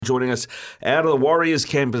Joining us out of the Warriors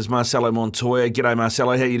camp is Marcelo Montoya. G'day,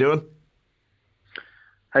 Marcelo. How you doing?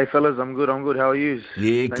 Hey fellas, I'm good. How are you?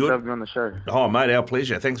 Yeah, Thanks good. for having me on the show. Oh, mate, our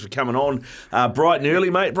pleasure. Thanks for coming on bright and early,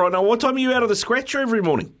 mate. Bright. Now, what time are you out of the scratcher every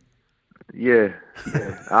morning? Yeah.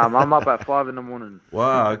 I'm up at 5 in the morning.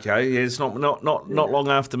 Wow, okay. Yeah, it's not Yeah. long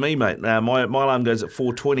after me, mate. My alarm goes at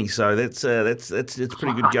 4:20, so that's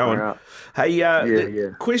pretty good going. Right. Hey,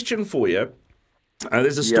 Yeah. question for you.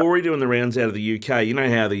 There's a Yep. story doing the rounds out of the UK. You know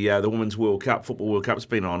how the Women's World Cup, Football World Cup's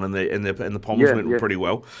been on, and the Poms went Yeah. pretty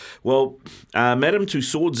well. Well, Madame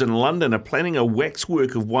Tussauds in London are planning a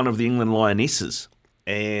waxwork of one of the England Lionesses,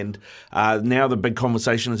 and now the big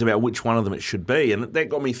conversation is about which one of them it should be, and that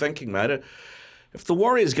got me thinking, mate. If the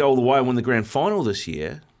Warriors go all the way and win the grand final this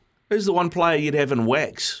year, who's the one player you'd have in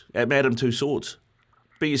wax at Madame Tussauds?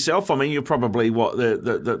 Be yourself. I mean, you're probably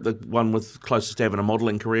the one with closest to having a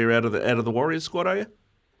modelling career out of the Warriors squad, are you?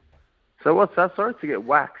 So what's that? Sorry, to get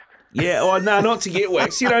waxed? Yeah. Oh no, not to get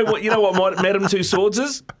waxed. You know what Madame Tussauds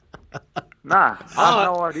is? Nah, I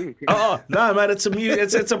have no idea. Oh no, mate!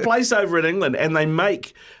 It's a place over in England, and they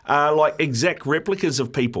make like exact replicas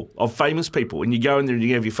of people, of famous people, and you go in there and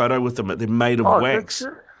you have your photo with them. They're made of wax.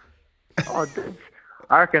 That's it. That's,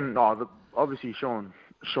 I reckon. Obviously Sean,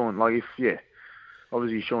 like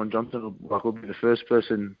obviously Sean Johnson will be the first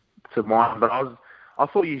person to mind. But I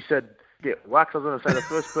thought you said get waxed. I was going to say the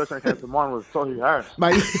first person that came to mind was Tohu Harris.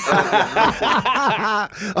 Mate,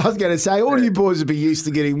 I was going to say, all you boys would be used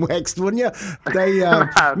to getting waxed, wouldn't you?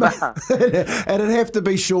 Nah. And it'd have to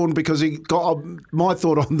be Sean because he got. My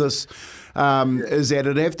thought on this is that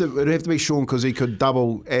it'd have to be Sean because he could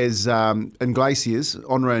double as Iglesias,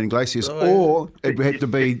 Honore Iglesias, or it would have to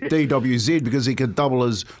be DWZ because he could double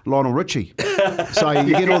as Lionel Richie. So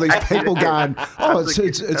you get all these people going,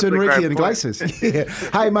 it's Enrique and Iglesias. Yeah.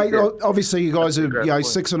 Hey, mate, obviously you guys are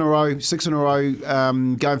six in a row,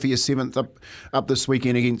 going for your seventh up this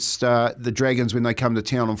weekend against the Dragons when they come to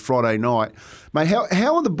town on Friday night. Mate,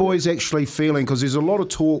 how are the boys actually feeling? Because there's a lot of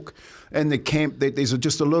talk in the camp that there's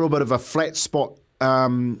just a little bit of a flat spot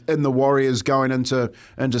in the Warriors going into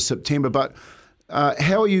September. But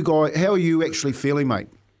how are you guys? How are you actually feeling, mate?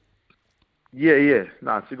 Yeah.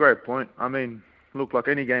 No, it's a great point. I mean, look, like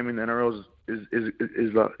any game in the NRL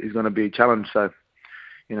is going to be a challenge. So,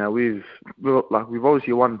 you know, we've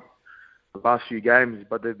obviously won the last few games,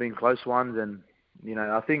 but they've been close ones. And you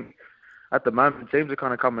know, I think at the moment teams are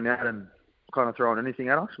kind of coming out and kind of throwing anything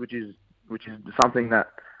at us, which is something that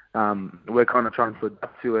we're kind of trying to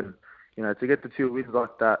adapt to. And you know, to get the 2 wins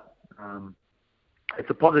like that, it's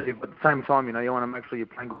a positive. But at the same time, you know, you want to make sure you're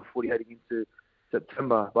playing good footy heading into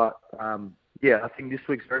September. But I think this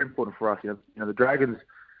week's very important for us. You know, the Dragons,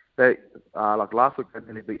 they like last week they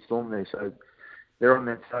nearly beat Storm there, so they're on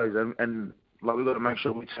their toes, and like we've got to make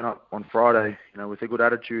sure we turn up on Friday, you know, with a good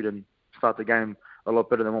attitude and start the game a lot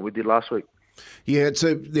better than what we did last week. Yeah, it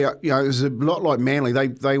was a lot like Manly.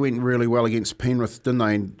 They went really well against Penrith, didn't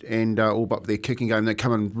they? And all but their kicking game, they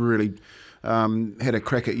come and really had a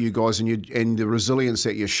crack at you guys, and the resilience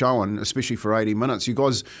that you're showing, especially for 80 minutes. You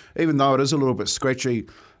guys, even though it is a little bit scratchy,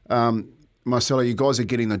 Marcelo, you guys are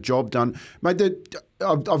getting the job done. Mate,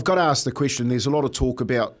 I've got to ask the question. There's a lot of talk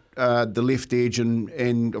about the left edge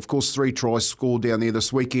and of course 3 tries scored down there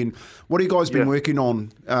this weekend. What have you guys been working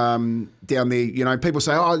on down there? You know, people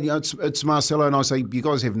say, it's Marcelo, and I say, you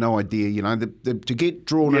guys have no idea. You know, to get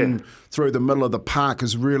drawn in through the middle of the park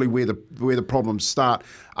is really where the problems start.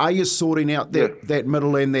 Are you sorting out that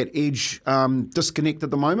middle and that edge disconnect at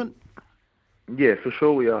the moment? Yeah, for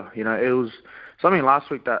sure we are. You know, it was something last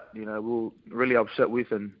week that, you know, we were really upset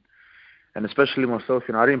with, and especially myself.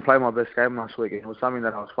 You know, I didn't play my best game last week, and it was something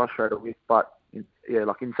that I was frustrated with. But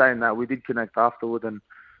like in saying that, we did connect afterward and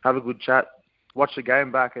have a good chat, watch the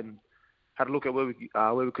game back, and had a look at where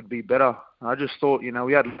we could be better. And I just thought, you know,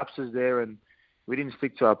 we had lapses there, and we didn't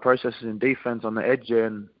stick to our processes in defense on the edge there.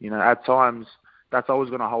 And you know, at times that's always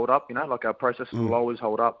going to hold up. You know, like our processes will always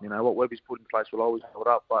hold up. You know, what Webby's put in place will always hold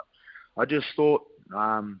up. But I just thought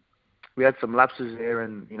we had some lapses there,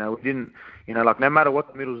 and you know, we didn't. You know, like no matter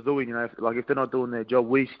what the middle's doing, you know, if they're not doing their job,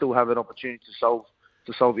 we still have an opportunity to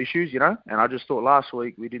solve issues. You know, and I just thought last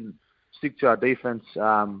week we didn't stick to our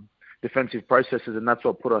defensive processes, and that's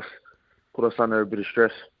what put us under a bit of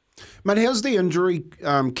stress. Mate, how's the injury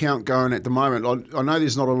count going at the moment? I know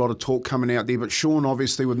there's not a lot of talk coming out there, but Sean,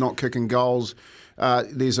 obviously, with not kicking goals,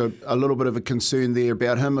 there's a little bit of a concern there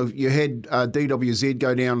about him. You had DWZ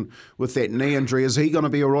go down with that knee injury. Is he going to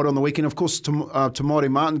be all right on the weekend? Of course,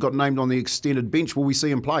 Tamari Martin got named on the extended bench. Will we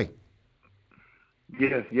see him play?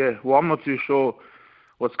 Yeah. Well, I'm not too sure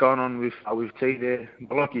what's going on with T there.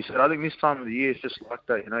 But like you said, I think this time of the year is just like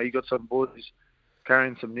that. You know, you got some boys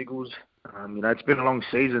carrying some niggles. It's been a long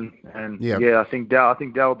season, and Yeah. I think Dal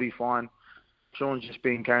will be fine. Sean's just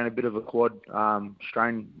been carrying a bit of a quad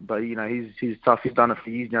strain, but he's tough. He's done it for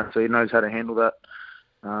years now, so he knows how to handle that.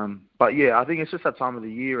 But yeah, I think it's just that time of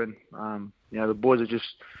the year, and the boys are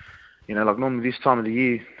just like normally this time of the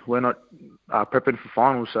year we're not prepping for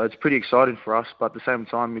finals, so it's pretty exciting for us. But at the same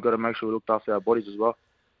time, we've got to make sure we look after our bodies as well.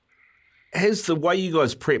 Has the way you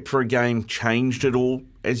guys prep for a game changed at all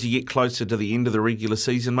as you get closer to the end of the regular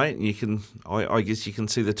season, mate? And I guess you can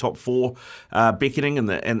see the top four beckoning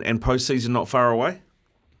and postseason not far away.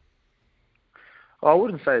 I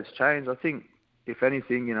wouldn't say it's changed. I think if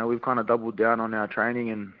anything, we've kind of doubled down on our training,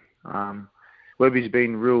 and Webby's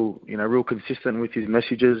been real consistent with his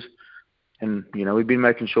messages, and we've been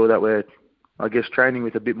making sure that we're, I guess, training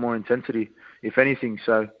with a bit more intensity, if anything.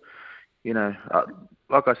 So,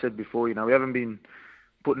 like I said before, we haven't been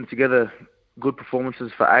putting together good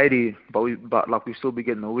performances for 80, but we still be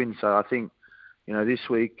getting the win. So I think, this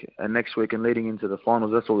week and next week and leading into the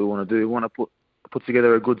finals, that's what we want to do. We want to put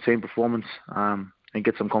together a good team performance and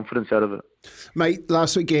get some confidence out of it. Mate,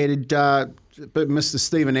 last week you had Mr.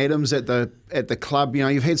 Stephen Adams at the club.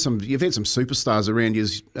 You've had some superstars around you,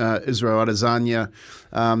 Israel Adesanya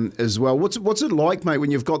as well. What's it like, mate,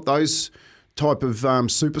 when you've got those type of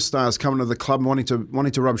superstars coming to the club and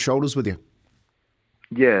wanting to rub shoulders with you?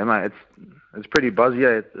 Yeah, mate, it's pretty buzzy.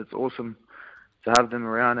 Yeah, it's awesome to have them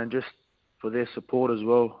around and just for their support as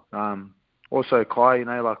well. Also, Kai,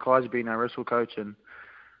 Kai's been our wrestle coach, and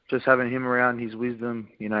just having him around, his wisdom,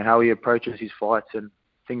 how he approaches his fights and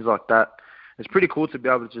things like that. It's pretty cool to be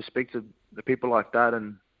able to just speak to the people like that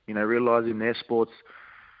and, realise in their sports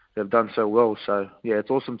they've done so well. So, yeah, it's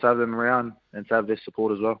awesome to have them around and to have their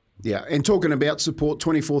support as well. Yeah, and talking about support,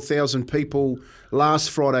 24,000 people last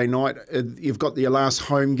Friday night. You've got your last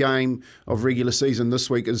home game of regular season this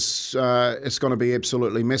week. It's going to be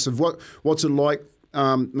absolutely massive. What's it like,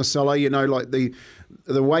 Marcelo? Like the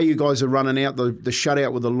way you guys are running out, the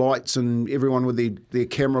shutout with the lights and everyone with their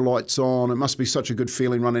camera lights on. It must be such a good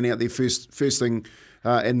feeling running out there first thing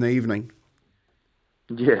in the evening.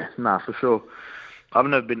 Yeah, for sure. I've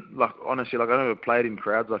never been, honestly, I've never played in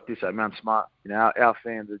crowds like this at Mount Smart. Our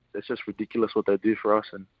fans, it's just ridiculous what they do for us.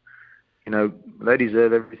 And, they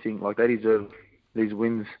deserve everything. They deserve these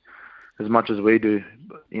wins as much as we do,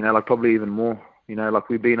 probably even more.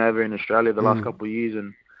 We've been over in Australia the last couple of years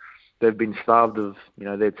and they've been starved of,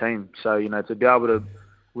 their team. So, to be able to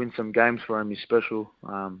win some games for them is special.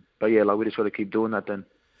 But yeah, we just got to keep doing that then.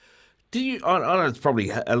 Do you? I know it's probably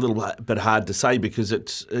a little bit hard to say because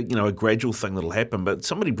it's a gradual thing that'll happen. But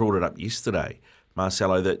somebody brought it up yesterday,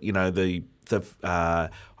 Marcelo, that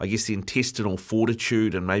I guess the intestinal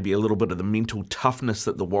fortitude and maybe a little bit of the mental toughness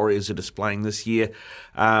that the Warriors are displaying this year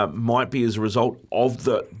might be as a result of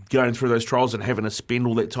the going through those trials and having to spend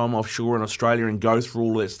all that time offshore in Australia and go through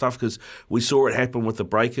all that stuff, because we saw it happen with the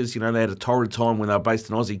Breakers. They had a torrid time when they were based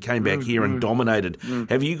in Aussie, came back here and dominated.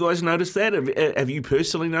 Have you guys noticed that? Have you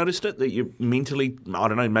personally noticed it, that you're mentally, I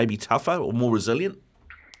don't know, maybe tougher or more resilient?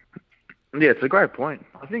 Yeah, it's a great point.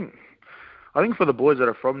 I think for the boys that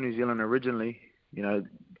are from New Zealand originally,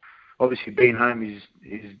 obviously being home is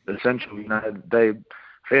essential.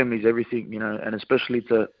 Family's everything. And especially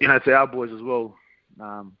to our boys as well.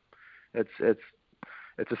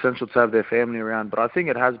 It's essential to have their family around. But I think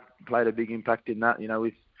it has played a big impact in that.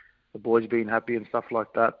 With the boys being happy and stuff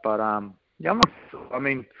like that. But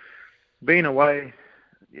being away,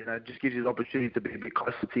 just gives you the opportunity to be a bit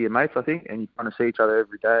closer to your mates, I think, and you kind of see each other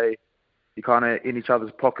every day. You're kind of in each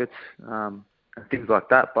other's pockets and things like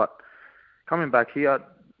that. But coming back here,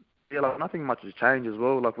 nothing much has changed as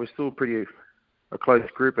well. We're still pretty a close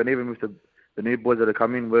group, and even with the new boys that have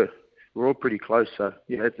come in, we're all pretty close. So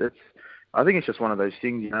yeah, I think it's just one of those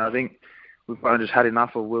things. I think we've kind of just had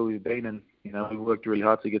enough of where we've been, and we worked really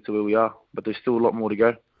hard to get to where we are. But there's still a lot more to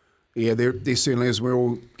go. Yeah, there certainly is. We're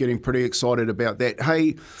all getting pretty excited about that.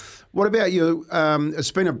 Hey, what about you?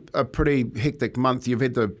 It's been a pretty hectic month. You've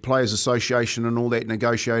had the Players Association and all that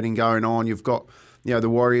negotiating going on. You've got the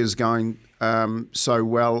Warriors going so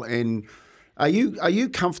well. And are you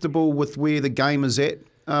comfortable with where the game is at,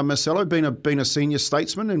 Marcelo? Being a senior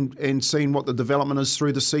statesman and seeing what the development is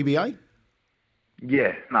through the CBA.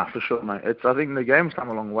 Yeah, for sure, mate. I think the game's come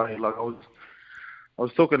a long way. I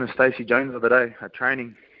was talking to Stacey Jones the other day at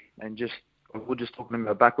training, and we're just talking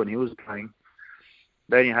about back when he was playing.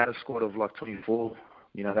 They only had a squad of 24.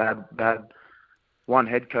 They had one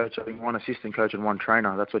head coach, I think one assistant coach and one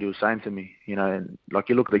trainer. That's what he was saying to me. And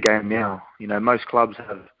you look at the game now, most clubs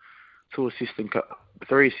have three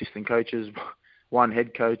assistant coaches, one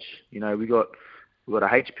head coach. We got a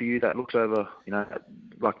HPU that looks over,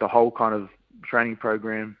 the whole kind of training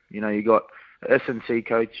program. You know, you got a S&C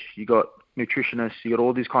coach, you got nutritionists, you got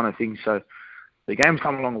all these kind of things. So the game's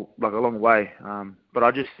come a long way. But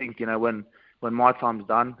I just think, you know, when my time's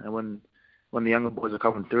done and when the younger boys are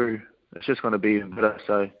coming through, it's just going to be even better.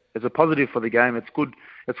 So it's a positive for the game. It's good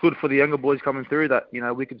for the younger boys coming through that, you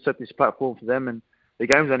know, we can set this platform for them, and the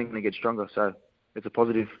game's only going to get stronger. So it's a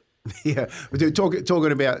positive. Yeah, but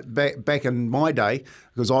talking about back in my day,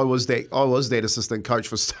 because I was that assistant coach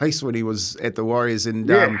for Stace when he was at the Warriors, and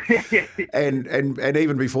and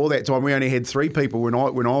even before that time, we only had 3 people when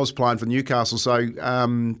I was playing for Newcastle. So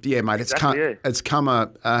yeah, mate, it's come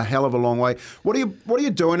a hell of a long way. What are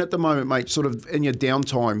you doing at the moment, mate? Sort of in your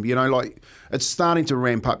downtime, you know, like it's starting to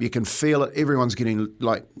ramp up. You can feel it. Everyone's getting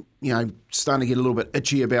like, you know, starting to get a little bit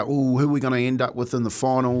itchy about, who are we going to end up with in the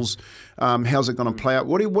finals? How's it going to play out?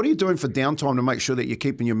 What are you doing for downtime to make sure that you're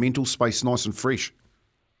keeping your mental space nice and fresh?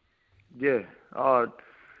 Yeah. Well,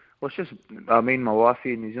 it's just me and my wife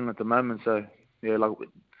here in New Zealand at the moment. So yeah, like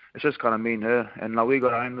it's just kind of me and her, and like we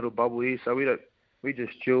got our own little bubble here. So we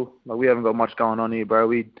just chill. Like we haven't got much going on here, bro.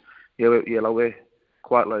 We're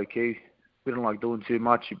quite low key. We don't like doing too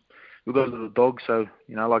much. We've got a little dog, so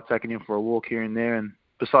you know, I like taking him for a walk here and there. And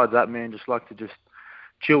besides that, man, just like to just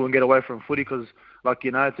chill and get away from footy because, like, you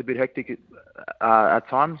know, it's a bit hectic at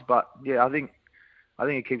times. But yeah, I think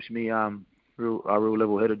it keeps me real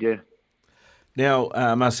level-headed. Yeah. Now,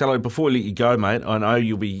 Marcelo, before we let you go, mate, I know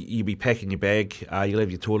you'll be packing your bag. You'll have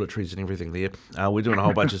your toiletries and everything there. We're doing a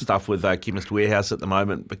whole bunch of stuff with Chemist Warehouse at the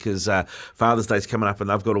moment because Father's Day's coming up and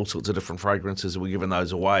they've got all sorts of different fragrances. We're giving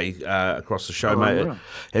those away across the show, mate. Yeah.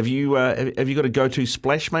 Have you got a go-to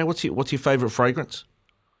splash, mate? What's your favourite fragrance?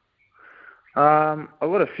 I've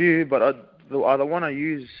got a few, but the one I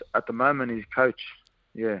use at the moment is Coach.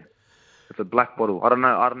 Yeah, it's a black bottle. I don't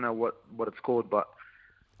know what it's called, but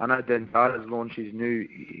I know Dan Carter's launched his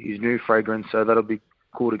new fragrance, so that'll be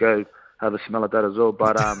cool to go have a smell of that as well.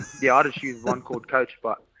 But yeah, I just use one called Coach,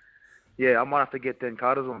 but yeah, I might have to get Dan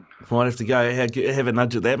Carter's one. Might have to go have a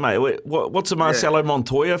nudge at that, mate. What's a Marcelo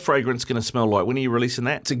Montoya fragrance going to smell like? When are you releasing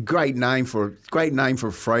that? It's a great name for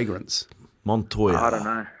a fragrance. Montoya. I don't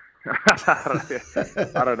know.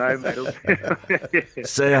 I don't know, mate.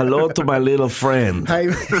 Say hello to my little friend.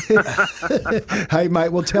 Hey, hey, mate.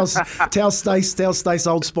 Well, tell Stace Old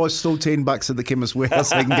Spice still $10 at the Chemist Warehouse,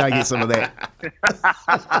 so he can go get some of that.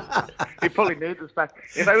 He probably needs this back.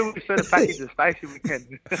 If maybe we send a package to Stacey, we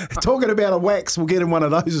can. Talking about a wax, we'll get him one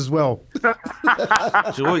of those as well.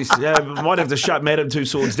 Joyce, might have to shut Madam Two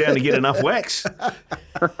Swords down to get enough wax.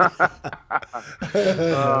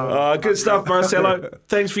 Good stuff, Marcelo.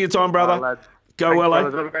 Thanks for your time, brother. Go well,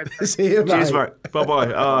 eh? See you, mate. Cheers, mate.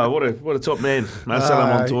 Bye-bye. Oh, what a top man, Marcelo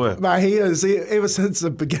Montoya. Mate, he is. Ever since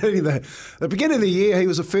the beginning of the year, he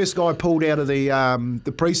was the first guy pulled out of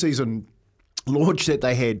the pre-season launch that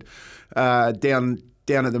they had down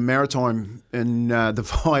at the Maritime in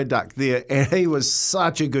the viaduct there, and he was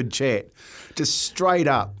such a good chat, just straight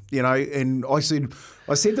up, you know. And I said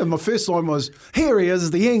to him, my first line was, here he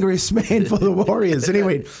is, the angriest man for the Warriors. And he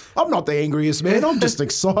went, I'm not the angriest man, I'm just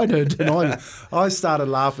excited. And I started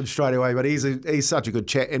laughing straight away, but he's such a good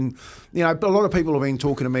chat. And, you know, a lot of people have been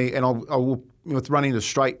talking to me, and I will, with running the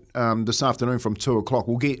straight this afternoon from 2 o'clock,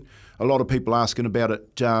 we'll get a lot of people asking about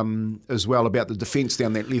it as well, about the defence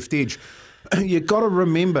down that left edge. You've got to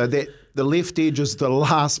remember that the left edge is the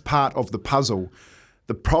last part of the puzzle.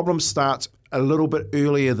 The problem starts a little bit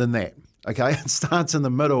earlier than that. Okay, it starts in the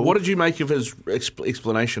middle. What did you make of his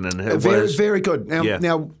explanation? And very good.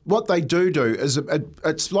 Now, what they do is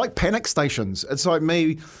it's like panic stations. It's like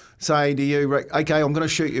me saying to you, Rick, okay, I'm going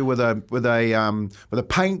to shoot you with a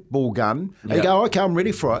paintball gun. And you go, okay, I'm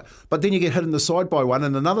ready for it. But then you get hit in the side by one,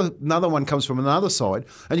 and another one comes from another side,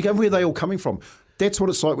 and you go, where are they all coming from? That's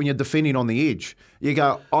what it's like when you're defending on the edge. You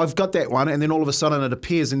go, I've got that one, and then all of a sudden it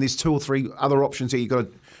appears, and there's 2 or 3 other options that you've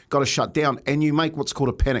got to shut down, and you make what's called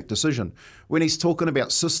a panic decision. When he's talking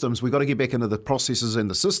about systems, we've got to get back into the processes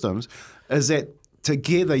and the systems, is that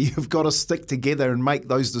together you've got to stick together and make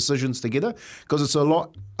those decisions together, because it's a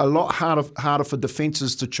lot harder for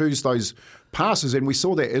defences to choose those passes. And we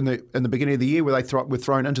saw that in the beginning of the year where were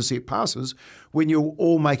thrown intercept passes when you're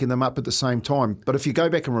all making them up at the same time. But if you go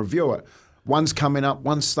back and review it, one's coming up,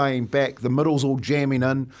 one's staying back, the middle's all jamming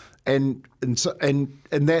in, and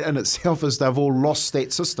that in itself is they've all lost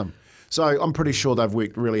that system. So I'm pretty sure they've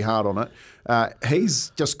worked really hard on it.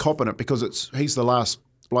 He's just copping it because he's the last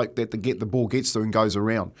bloke that the ball gets to and goes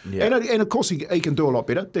around. Yeah. And of course he can do a lot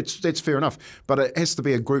better. That's fair enough. But it has to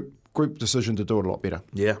be a group group decision to do it a lot better.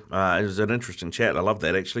 Yeah, it was an interesting chat. I love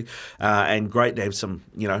that, actually. And great to have some,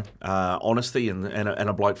 honesty and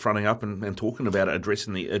a bloke fronting up and talking about it,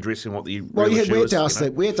 addressing what the real issue we had is. to ask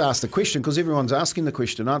that. We had to ask the question because everyone's asking the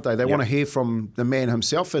question, aren't they? They want to hear from the man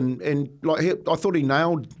himself, and I thought he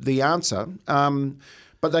nailed the answer.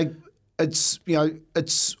 But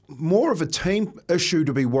it's more of a team issue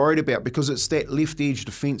to be worried about because it's that left edge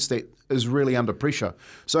defence that is really under pressure.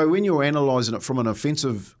 So when you're analysing it from an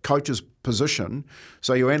offensive coach's position,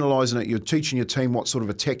 so you're analysing it, you're teaching your team what sort of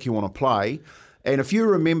attack you want to play. And if you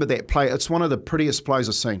remember that play, it's one of the prettiest plays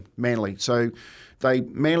I've seen, Manly. So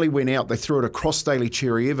Manly went out, they threw it across Daly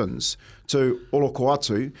Cherry Evans to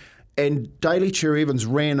Olokoatu, and Daly Cherry Evans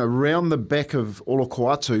ran around the back of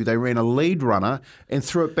Olokoatu. They ran a lead runner and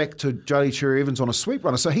threw it back to Daly Cherry Evans on a sweep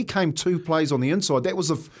runner. So he came 2 plays on the inside. That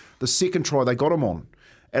was the second try they got him on.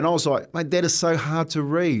 And I was like, mate, that is so hard to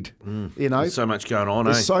read. There's so much going on,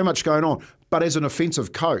 There's so much going on. But as an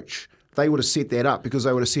offensive coach, they would have set that up because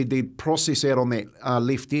they would have said their process out on that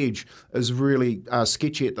left edge is really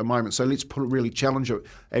sketchy at the moment. So let's really challenge it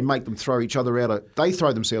and make them throw each other out. They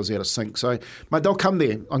throw themselves out of sync. So, mate, they'll come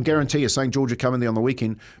there. I guarantee you, St. George are coming there on the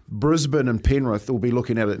weekend. Brisbane and Penrith will be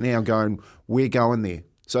looking at it now going, we're going there.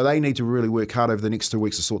 So they need to really work hard over the next 2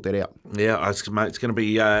 weeks to sort that out. Yeah, it's going to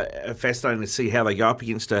be fascinating to see how they go up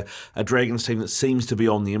against a Dragons team that seems to be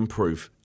on the improve.